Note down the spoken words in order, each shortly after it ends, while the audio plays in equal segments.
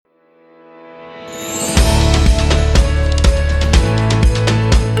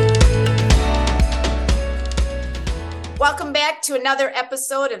back to another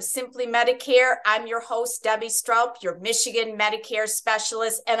episode of Simply Medicare. I'm your host, Debbie Stroup, your Michigan Medicare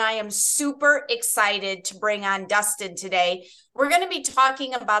specialist, and I am super excited to bring on Dustin today. We're going to be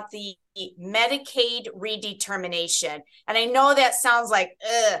talking about the Medicaid redetermination. And I know that sounds like,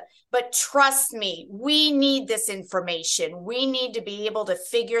 but trust me, we need this information. We need to be able to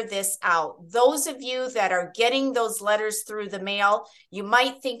figure this out. Those of you that are getting those letters through the mail, you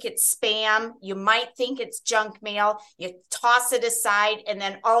might think it's spam. You might think it's junk mail. You toss it aside, and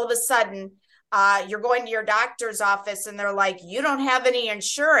then all of a sudden, you're going to your doctor's office and they're like, you don't have any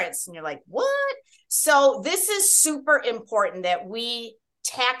insurance. And you're like, what? So this is super important that we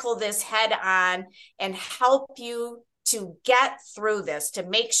tackle this head on and help you to get through this, to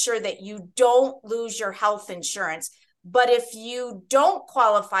make sure that you don't lose your health insurance. But if you don't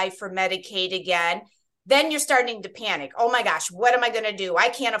qualify for Medicaid again, then you're starting to panic. Oh my gosh, what am I going to do? I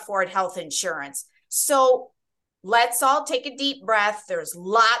can't afford health insurance. So let's all take a deep breath. There's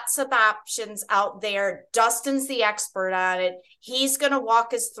lots of options out there. Dustin's the expert on it. He's going to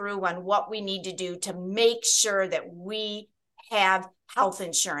walk us through on what we need to do to make sure that we have health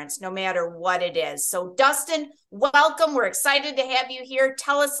insurance, no matter what it is. So Dustin, welcome. We're excited to have you here.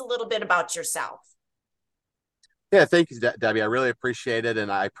 Tell us a little bit about yourself. Yeah, thank you, Debbie. I really appreciate it,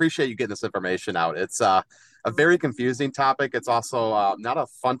 and I appreciate you getting this information out. It's a very confusing topic. It's also not a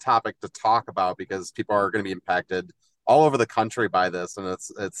fun topic to talk about because people are going to be impacted all over the country by this, and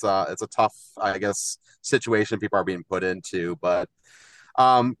it's a tough, I guess, situation people are being put into. But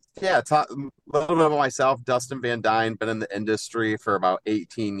yeah, a little bit about myself. Dustin Van Dyne, been in the industry for about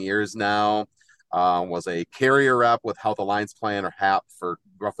 18 years now. Was a carrier rep with Health Alliance Plan or HAP for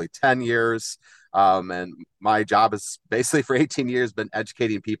roughly 10 years. And my job is basically for 18 years been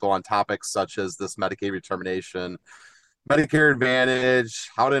educating people on topics such as this Medicaid redetermination, Medicare Advantage,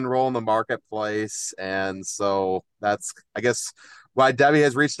 how to enroll in the marketplace. And so that's, I guess, why Debbie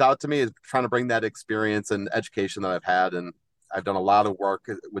has reached out to me is trying to bring that experience and education that I've had. And I've done a lot of work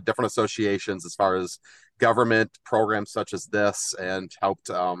with different associations as far as government programs such as this and helped,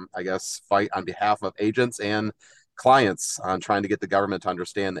 I guess, fight on behalf of agents and clients on trying to get the government to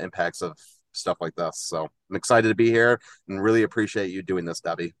understand the impacts of stuff like this. So I'm excited to be here and really appreciate you doing this,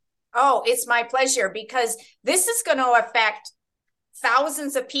 Debbie. Oh, it's my pleasure because this is going to affect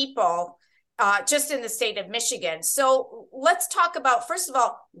thousands of people just in the state of Michigan. So let's talk about, first of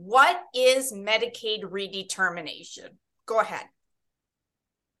all, what is Medicaid redetermination? Go ahead.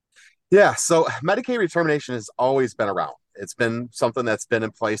 Yeah, so Medicaid redetermination has always been around. It's been something that's been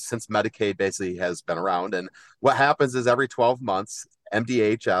in place since Medicaid basically has been around. And what happens is every 12 months,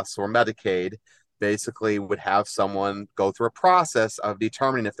 MDHS or Medicaid basically would have someone go through a process of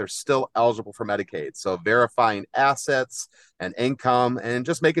determining if they're still eligible for Medicaid. So verifying assets and income and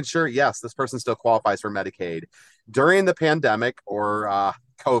just making sure, yes, this person still qualifies for Medicaid. During the pandemic or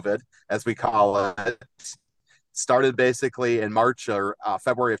COVID, as we call it, started basically in March or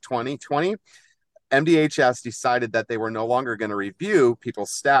February of 2020. MDHS decided that they were no longer going to review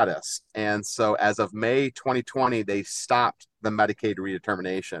people's status. And so as of May 2020, they stopped the Medicaid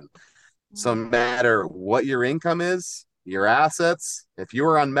redetermination. So no matter what your income is, your assets, if you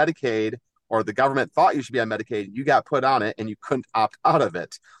were on Medicaid or the government thought you should be on Medicaid, you got put on it and you couldn't opt out of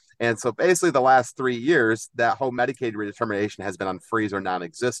it. And so basically the last 3 years, that whole Medicaid redetermination has been on freeze or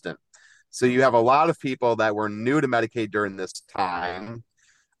non-existent. So you have a lot of people that were new to Medicaid during this time.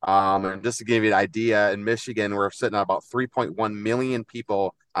 And just to give you an idea, in Michigan, we're sitting at about 3.1 million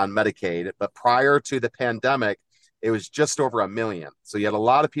people on Medicaid. But prior to the pandemic, it was just over a million. So you had a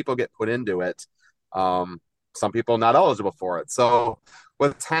lot of people get put into it. Some people not eligible for it. So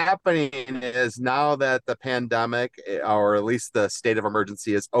what's happening is now that the pandemic, or at least the state of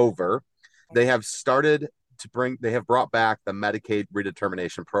emergency, is over, they have brought back the Medicaid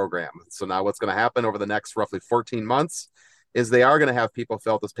redetermination program. So now what's going to happen over the next roughly 14 months is they are going to have people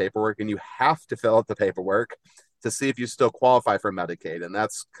fill out this paperwork, and you have to fill out the paperwork to see if you still qualify for Medicaid. And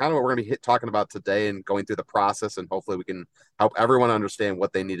that's kind of what we're going to be talking about today and going through the process, and hopefully we can help everyone understand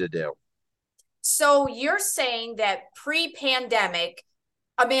what they need to do. So you're saying that pre-pandemic,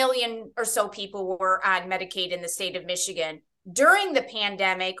 a million or so people were on Medicaid in the state of Michigan. During the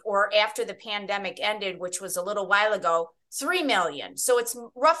pandemic or after the pandemic ended, which was a little while ago, 3 million. So it's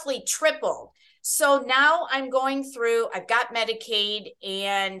roughly tripled. So now I'm going through, I've got Medicaid,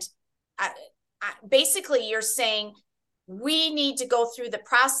 and basically you're saying we need to go through the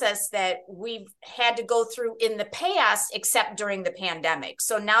process that we've had to go through in the past, except during the pandemic.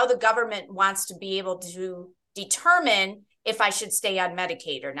 So now the government wants to be able to determine if I should stay on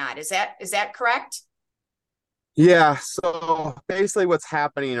Medicaid or not. Is that correct? Yeah, so basically what's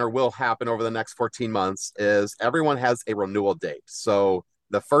happening or will happen over the next 14 months is everyone has a renewal date. So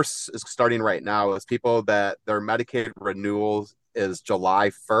the first is starting right now is people that their Medicaid renewal is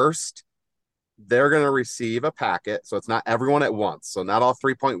July 1st. They're going to receive a packet. So it's not everyone at once. So not all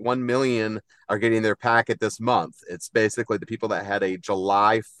 3.1 million are getting their packet this month. It's basically the people that had a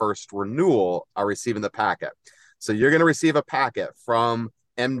July 1st renewal are receiving the packet. So you're going to receive a packet from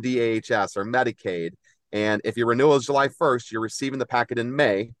MDHS or Medicaid. And if your renewal is July 1st, you're receiving the packet in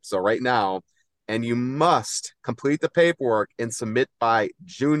May. So right now, and you must complete the paperwork and submit by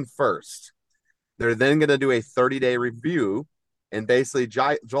June 1st. They're then going to do a 30-day review. And basically,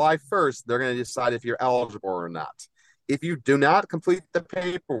 July 1st, they're going to decide if you're eligible or not. If you do not complete the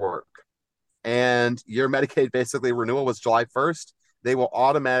paperwork and your Medicaid basically renewal was July 1st, they will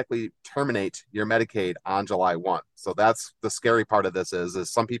automatically terminate your Medicaid on July 1. So that's the scary part of this is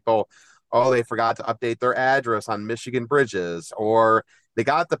some people, oh, they forgot to update their address on Michigan bridges, or they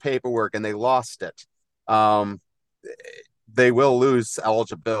got the paperwork and they lost it. Um, they will lose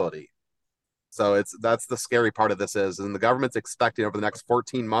eligibility. So that's the scary part of this is, and the government's expecting over the next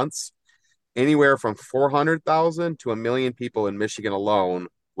 14 months, anywhere from 400,000 to a million people in Michigan alone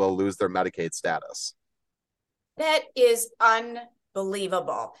will lose their Medicaid status. That is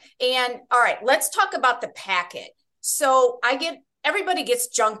unbelievable. And all right, let's talk about the packet. So everybody gets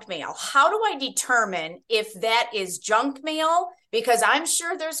junk mail. How do I determine if that is junk mail? Because I'm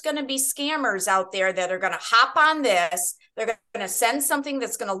sure there's going to be scammers out there that are going to hop on this. They're going to send something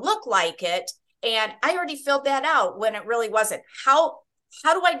that's going to look like it. And I already filled that out when it really wasn't. How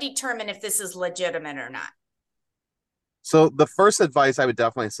do I determine if this is legitimate or not? So the first advice I would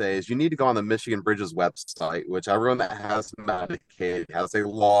definitely say is you need to go on the Michigan Bridges website, which everyone that has Medicaid has a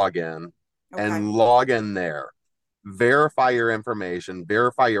login, Okay. and log in there. Verify your information,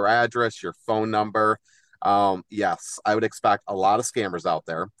 verify your address, your phone number. Yes, I would expect a lot of scammers out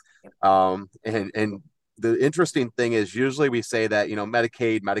there. And the interesting thing is usually we say that,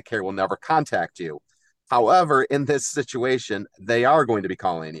 Medicaid, Medicare will never contact you. However, in this situation, they are going to be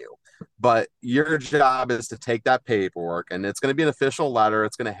calling you. But your job is to take that paperwork, and it's going to be an official letter.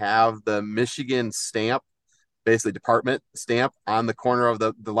 It's going to have the Michigan stamp, basically department stamp on the corner of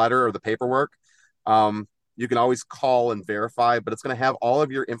the letter or the paperwork. You can always call and verify, but it's going to have all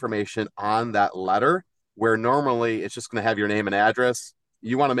of your information on that letter, where normally it's just going to have your name and address.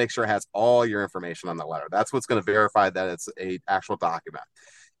 You want to make sure it has all your information on the letter. That's what's going to verify that it's a actual document.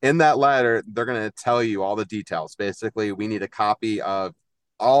 In that letter, they're going to tell you all the details. Basically, we need a copy of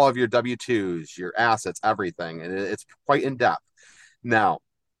all of your W-2s, your assets, everything. And it's quite in depth. Now,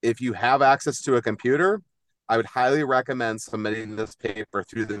 if you have access to a computer, I would highly recommend submitting this paper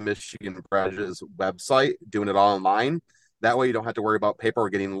through the Michigan Bridges website, doing it all online. That way you don't have to worry about paper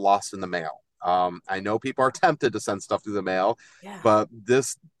getting lost in the mail. I know people are tempted to send stuff through the mail, Yeah. but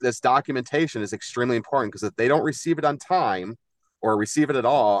this documentation is extremely important because if they don't receive it on time or receive it at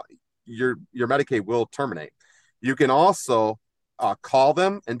all, your Medicaid will terminate. You can also call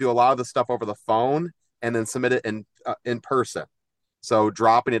them and do a lot of the stuff over the phone and then submit it in person. So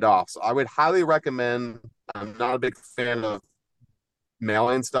dropping it off. So I would highly recommend. I'm not a big fan of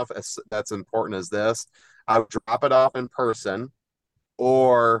mailing stuff that's important as this. I would drop it off in person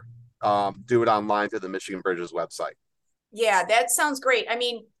or do it online through the Michigan Bridges website. Yeah, that sounds great. I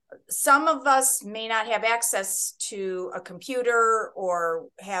mean, some of us may not have access to a computer or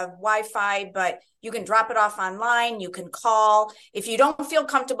have Wi-Fi, but you can drop it off online. You can call. If you don't feel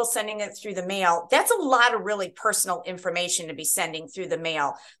comfortable sending it through the mail, that's a lot of really personal information to be sending through the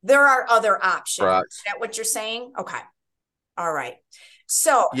mail. There are other options. Is Correct. that what you're saying? Okay. All right.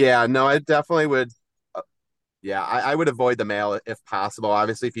 So, Yeah, no, I definitely would. Yeah, I would avoid the mail if possible.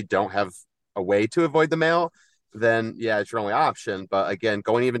 Obviously, if you don't have a way to avoid the mail, then yeah, it's your only option. But again,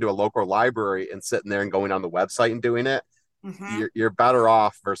 going even to a local library and sitting there and going on the website and doing it, mhm. you're better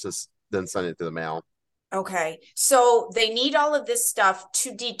off versus than sending it to the mail. Okay. So they need all of this stuff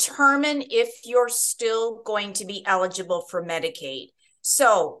to determine if you're still going to be eligible for Medicaid.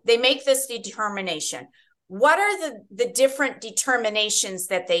 So they make this determination. What are the different determinations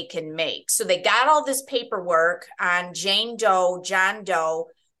that they can make? So they got all this paperwork on Jane Doe, John Doe.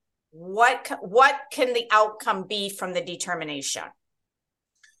 What can the outcome be from the determination?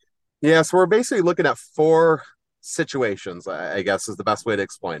 Yeah, so we're basically looking at four situations, I guess is the best way to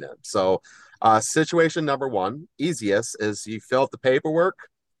explain it. So, situation number one, easiest, is you fill out the paperwork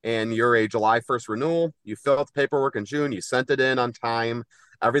and you're a July 1st renewal. You fill out the paperwork in June, you sent it in on time,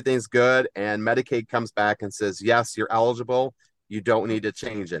 everything's good, and Medicaid comes back and says, yes, you're eligible. You don't need to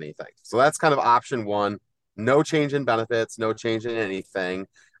change anything. So that's kind of option one. No change in benefits, no change in anything.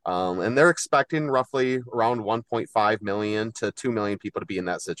 And they're expecting roughly around 1.5 million to 2 million people to be in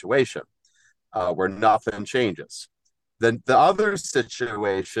that situation where nothing changes. Then the other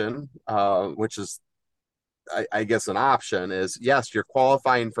situation, which is, I guess, an option is yes, you're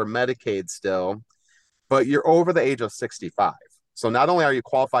qualifying for Medicaid still, but you're over the age of 65. So not only are you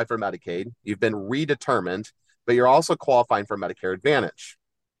qualified for Medicaid, you've been redetermined, but you're also qualifying for Medicare Advantage.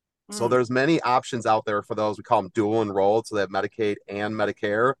 So Mm. there's many options out there for those. We call them dual enrolled, so they have Medicaid and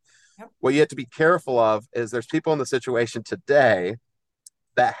Medicare. Yep. What you have to be careful of is there's people in the situation today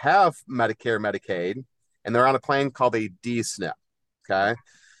that have Medicare, Medicaid, and they're on a plan called a D-SNP. Okay.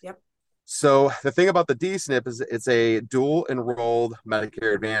 Yep. So the thing about the D-SNP is it's a dual enrolled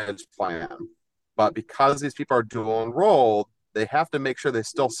Medicare Advantage plan. But because these people are dual enrolled, they have to make sure they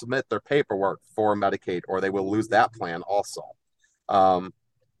still submit their paperwork for Medicaid or they will lose that plan also. Um,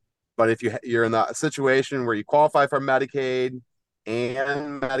 but if you're in the situation where you qualify for Medicaid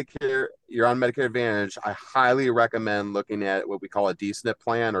and Medicare, you're on Medicare Advantage, I highly recommend looking at what we call a D-SNP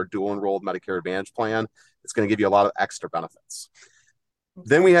plan or dual enrolled Medicare Advantage plan. It's going to give you a lot of extra benefits.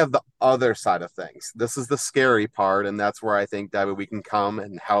 Then we Okay. have the other side of things. This is the scary part, and that's where I think, David, we can come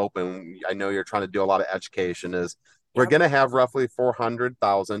and help. And I know you're trying to do a lot of education. Is we're Yep. going to have roughly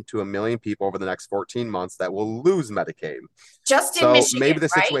 400,000 to a million people over the next 14 months that will lose Medicaid. Just in So Michigan, maybe the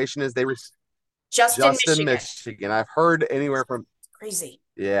right? situation is Just in just in Michigan. Michigan. I've heard anywhere from, Crazy.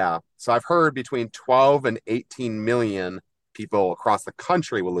 yeah. So I've heard between 12 and 18 million people across the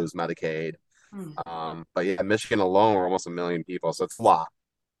country will lose Medicaid. Mm. But yeah, Michigan alone, we're almost a million people. So it's a lot.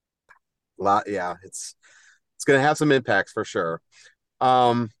 A lot. Yeah. It's going to have some impacts for sure.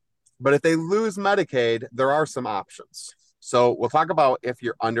 Um, but if they lose Medicaid, there are some options. So we'll talk about if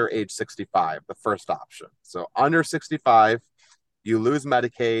you're under age 65, the first option. So under 65, you lose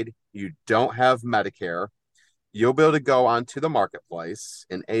Medicaid, you don't have Medicare, you'll be able to go onto the marketplace,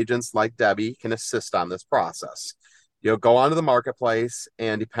 and agents like Debbie can assist on this process. You'll go onto the marketplace,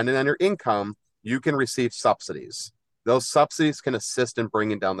 and depending on your income, you can receive subsidies. Those subsidies can assist in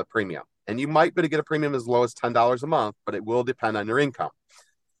bringing down the premium. And you might be able to get a premium as low as $10 a month, but it will depend on your income.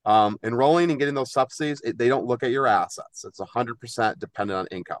 Enrolling and getting those subsidies, they don't look at your assets. It's 100% dependent on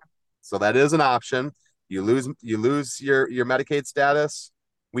income. So that is an option. You lose your Medicaid status.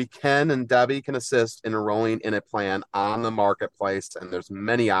 We can and Debbie can assist in enrolling in a plan on the marketplace, and there's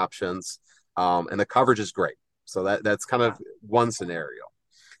many options, and the coverage is great. So that's kind Yeah. of one scenario.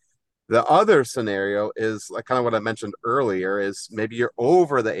 The other scenario is like kind of what I mentioned earlier is maybe you're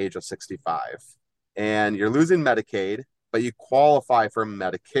over the age of 65 and you're losing Medicaid, but you qualify for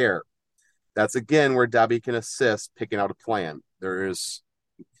Medicare. That's again where Debbie can assist picking out a plan. There's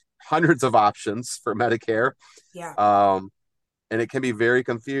hundreds of options for Medicare. Yeah. Um, and it can be very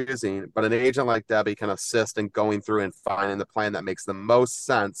confusing, but an agent like Debbie can assist in going through and finding the plan that makes the most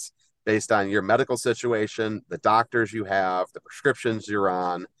sense based on your medical situation, the doctors you have, the prescriptions you're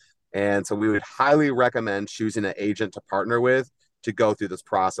on. And so we would highly recommend choosing an agent to partner with to go through this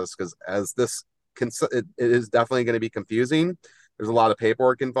process because as this it is definitely going to be confusing. There's a lot of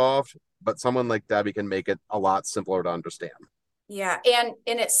paperwork involved, but someone like Debbie can make it a lot simpler to understand. Yeah, and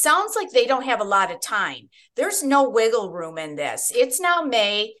it sounds like they don't have a lot of time. There's no wiggle room in this. It's now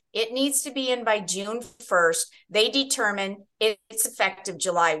May. It needs to be in by June 1st. They determine it's effective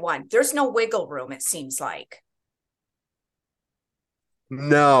July 1. There's no wiggle room, it seems like.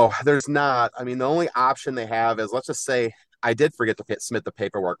 No, there's not. I mean, the only option they have is let's just say I did forget to submit the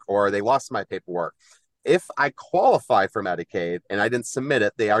paperwork or they lost my paperwork. If I qualify for Medicaid and I didn't submit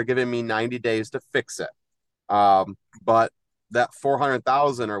it, they are giving me 90 days to fix it. But that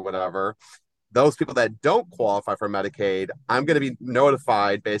 400,000 or whatever, those people that don't qualify for Medicaid, I'm going to be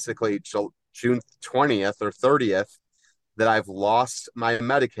notified basically June 20th or 30th that I've lost my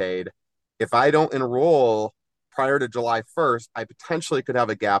Medicaid. If I don't enroll prior to July 1st, I potentially could have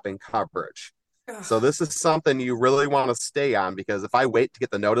a gap in coverage. So Ugh. this is something you really want to stay on because if I wait to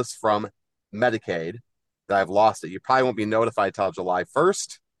get the notice from Medicaid that I've lost it, you probably won't be notified till July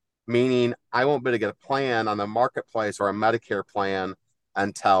 1st, meaning I won't be able to get a plan on the marketplace or a Medicare plan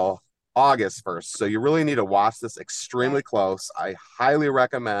until August 1st. So you really need to watch this extremely Right. close. I highly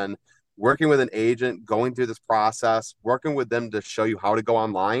recommend working with an agent, going through this process, working with them to show you how to go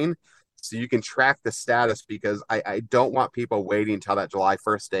online so you can track the status because I don't want people waiting until that July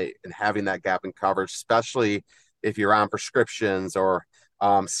 1st date and having that gap in coverage, especially if you're on prescriptions or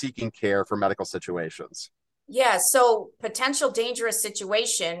seeking care for medical situations. Yeah, so potential dangerous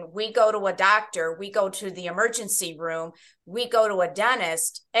situation, we go to a doctor, we go to the emergency room, we go to a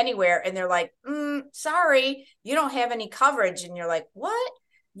dentist, anywhere, and they're like, sorry, you don't have any coverage. And you're like, what?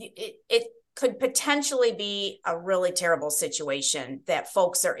 It could potentially be a really terrible situation that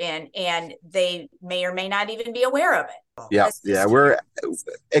folks are in, and they may or may not even be aware of it. Yeah, That's yeah, just we're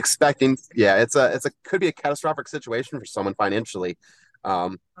expecting. Yeah, it's a could be a catastrophic situation for someone financially. I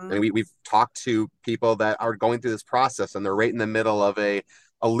mean, we've talked to people that are going through this process, and they're right in the middle of a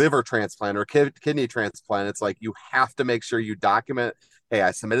liver transplant or kidney transplant. It's like you have to make sure you document. Hey,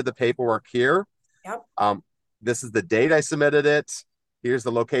 I submitted the paperwork here. yep. This is the date I submitted it. Here's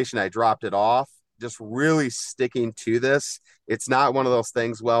the location I dropped it off. Just really sticking to this. It's not one of those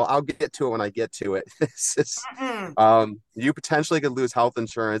things. Well, I'll get to it when I get to it. This is, Mm-mm. you potentially could lose health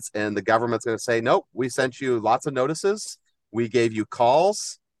insurance, and the government's going to say, nope, we sent you lots of notices. We gave you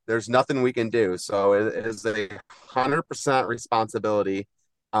calls. There's nothing we can do. So it is 100% responsibility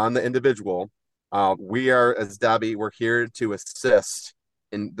on the individual. We are, as Debbie, we're here to assist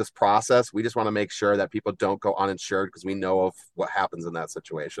in this process. We just want to make sure that people don't go uninsured because we know of what happens in that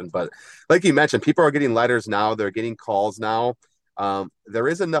situation. But like you mentioned, people are getting letters now, they're getting calls now. There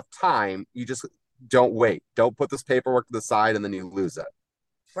is enough time. You just don't wait. Don't put this paperwork to the side and then you lose it.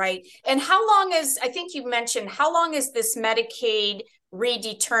 Right. And how long is, I think you mentioned, how long is this Medicaid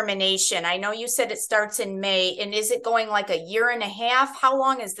redetermination? I know you said it starts in May, and is it going like a year and a half? How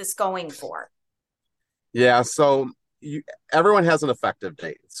long is this going for? Yeah, so everyone has an effective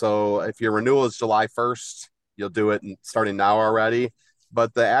date. So if your renewal is July 1st, you'll do it starting now already.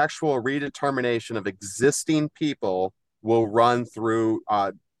 But the actual redetermination of existing people will run through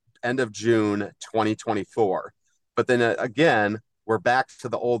end of June 2024. But then again, we're back to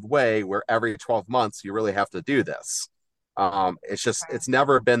the old way where every 12 months you really have to do this. It's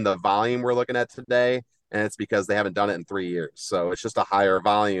never been the volume we're looking at today, and it's because they haven't done it in 3 years. So it's just a higher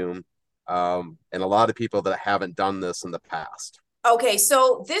volume, and a lot of people that haven't done this in the past. Okay,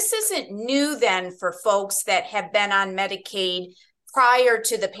 so this isn't new then for folks that have been on Medicaid prior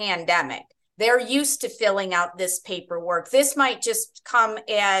to the pandemic. They're used to filling out this paperwork. This might just come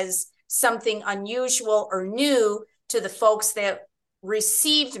as something unusual or new to the folks that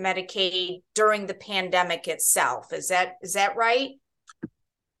received Medicaid during the pandemic itself. Is that right?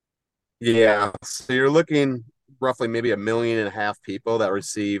 Yeah. So you're looking roughly maybe 1.5 million people that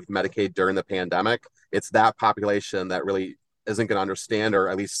received Medicaid during the pandemic. It's that population that really isn't going to understand, or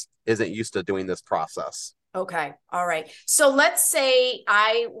at least isn't used to doing this process. Okay. All right. So let's say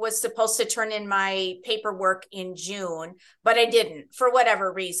I was supposed to turn in my paperwork in June, but I didn't for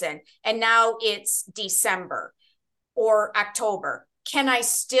whatever reason. And now it's December or October. Can I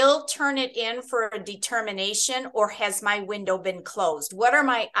still turn it in for a determination, or has my window been closed? What are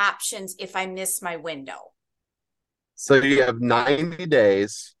my options if I miss my window? So you have 90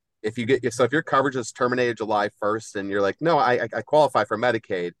 days. If your coverage is terminated July 1st and you're like, no, I qualify for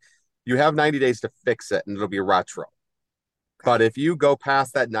Medicaid, you have 90 days to fix it and it'll be retro. Okay. But if you go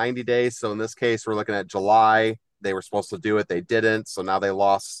past that 90 days, so in this case, we're looking at July, they were supposed to do it, they didn't. So now they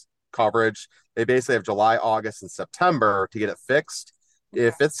lost coverage. They basically have July, August, and September to get it fixed. Okay.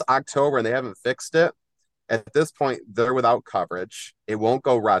 If it's October and they haven't fixed it, at this point, they're without coverage. It won't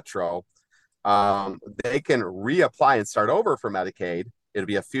go retro. They can reapply and start over for Medicaid. It'll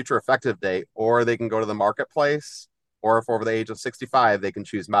be a future effective date, or they can go to the marketplace, or if over the age of 65, they can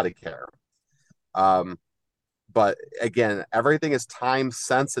choose Medicare. Um, but again, everything is time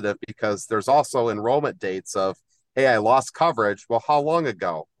sensitive because there's also enrollment dates of, hey, I lost coverage. Well, how long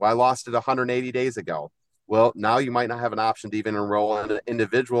ago? Well, I lost it 180 days ago. Well, now you might not have an option to even enroll in an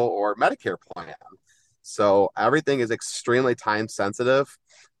individual or Medicare plan. So everything is extremely time sensitive.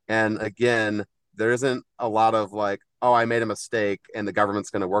 And again, there isn't a lot of like, oh, I made a mistake and the government's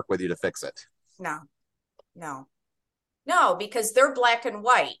going to work with you to fix it. No, no. No, because they're black and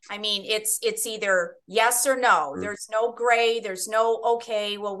white. I mean, it's either yes or no. Mm. There's no gray. There's no,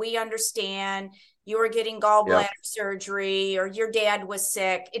 okay, well, we understand you were getting gallbladder Yep. surgery or your dad was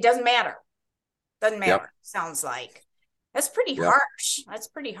sick. It doesn't matter. Doesn't Yep. matter. Sounds like that's pretty Yep. harsh. That's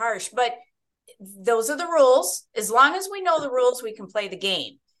pretty harsh. But those are the rules. As long as we know the rules, we can play the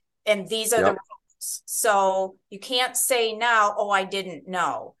game. And these are the Yep. rules. So you can't say now, oh, I didn't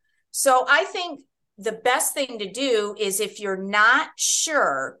know. So I think the best thing to do is, if you're not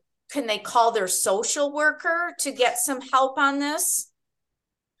sure, can they call their social worker to get some help on this?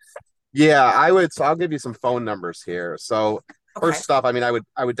 Yeah, I would. So I'll give you some phone numbers here. So Okay. first off, I mean, I would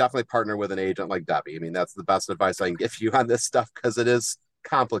definitely partner with an agent like Debbie. I mean, that's the best advice I can give you on this stuff because it is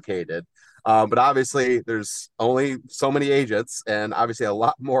complicated. But obviously, there's only so many agents, and obviously a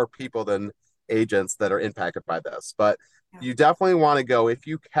lot more people than agents that are impacted by this. But Yeah. you definitely want to go, if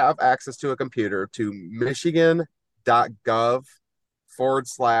you have access to a computer, to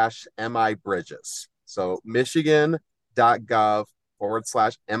michigan.gov/MI bridges. So michigan.gov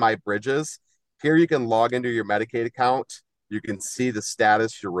MI Bridges. Here you can log into your Medicaid account. You can see the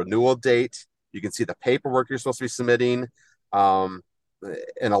status, your renewal date. You can see the paperwork you're supposed to be submitting, and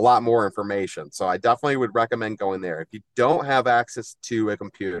a lot more information. So I definitely would recommend going there. If you don't have access to a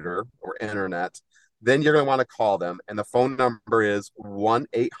computer or internet, then you're going to want to call them. And the phone number is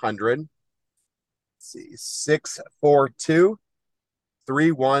 1-800 642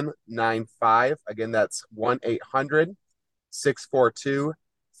 3195. Again, that's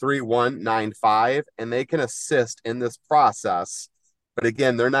 1-800-642-3195. And they can assist in this process. But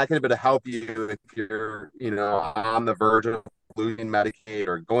again, they're not going to be able to help you if you're, on the verge of losing Medicaid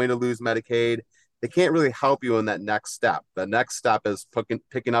or going to lose Medicaid. They can't really help you in that next step. The next step is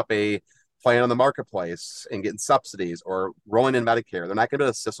picking up a plan on the marketplace and getting subsidies or rolling in Medicare. They're not going to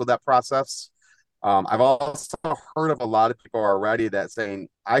assist with that process. I've also heard of a lot of people already that saying,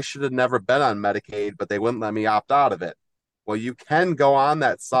 I should have never been on Medicaid, but they wouldn't let me opt out of it. Well, you can go on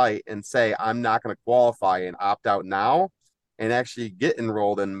that site and say, I'm not going to qualify and opt out now and actually get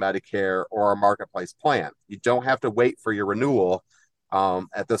enrolled in Medicare or a marketplace plan. You don't have to wait for your renewal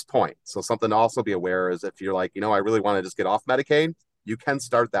at this point. So something to also be aware is if you're like, I really want to just get off Medicaid, you can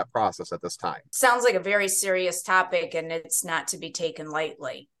start that process at this time. Sounds like a very serious topic, and it's not to be taken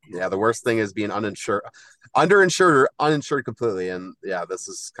lightly. Yeah, the worst thing is being underinsured or uninsured completely. And yeah, this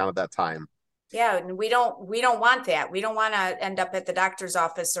is kind of that time. Yeah, and we don't want that. We don't want to end up at the doctor's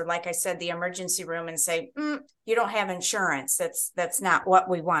office or, like I said, the emergency room and say, you don't have insurance. That's not what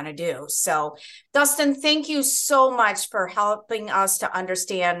we want to do. So, Dustin, thank you so much for helping us to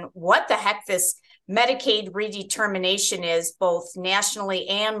understand what the heck this Medicaid redetermination is, both nationally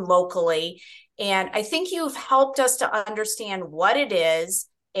and locally. And I think you've helped us to understand what it is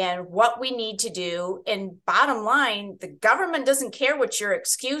and what we need to do. And bottom line, the government doesn't care what your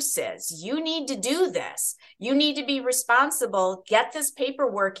excuse is. You need to do this. You need to be responsible, get this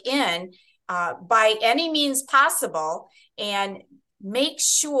paperwork in by any means possible, and make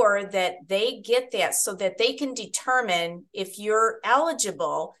sure that they get that so that they can determine if you're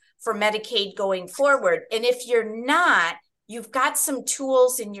eligible for Medicaid going forward. And if you're not, you've got some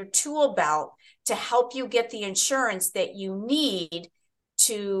tools in your tool belt to help you get the insurance that you need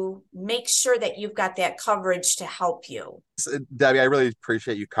to make sure that you've got that coverage to help you. Debbie, I really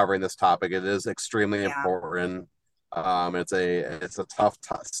appreciate you covering this topic. It is extremely important. It's a tough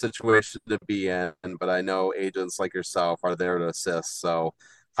situation to be in, but I know agents like yourself are there to assist. So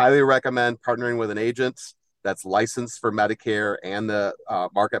highly recommend partnering with an agent that's licensed for Medicare and the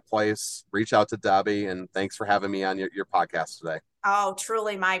marketplace. Reach out to Debbie, and thanks for having me on your podcast today. Oh,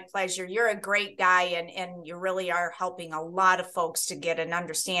 truly my pleasure. You're a great guy, and you really are helping a lot of folks to get an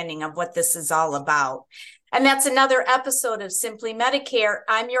understanding of what this is all about. And that's another episode of Simply Medicare.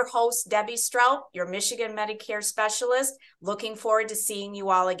 I'm your host, Debbie Straup, your Michigan Medicare specialist. Looking forward to seeing you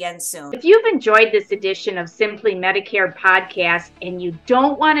all again soon. If you've enjoyed this edition of Simply Medicare podcast and you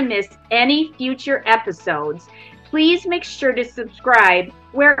don't want to miss any future episodes, please make sure to subscribe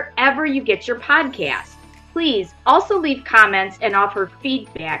wherever you get your podcast. Please also leave comments and offer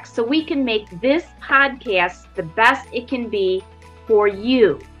feedback so we can make this podcast the best it can be for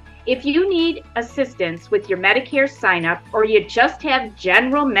you. If you need assistance with your Medicare sign-up or you just have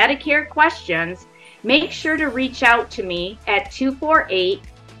general Medicare questions, make sure to reach out to me at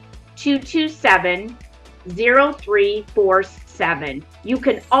 248-227-0347. You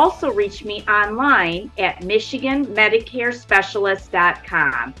can also reach me online at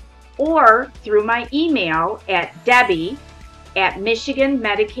MichiganMedicareSpecialist.com or through my email at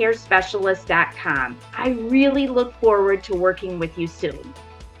Debbie@MichiganMedicareSpecialist.com. I really look forward to working with you soon.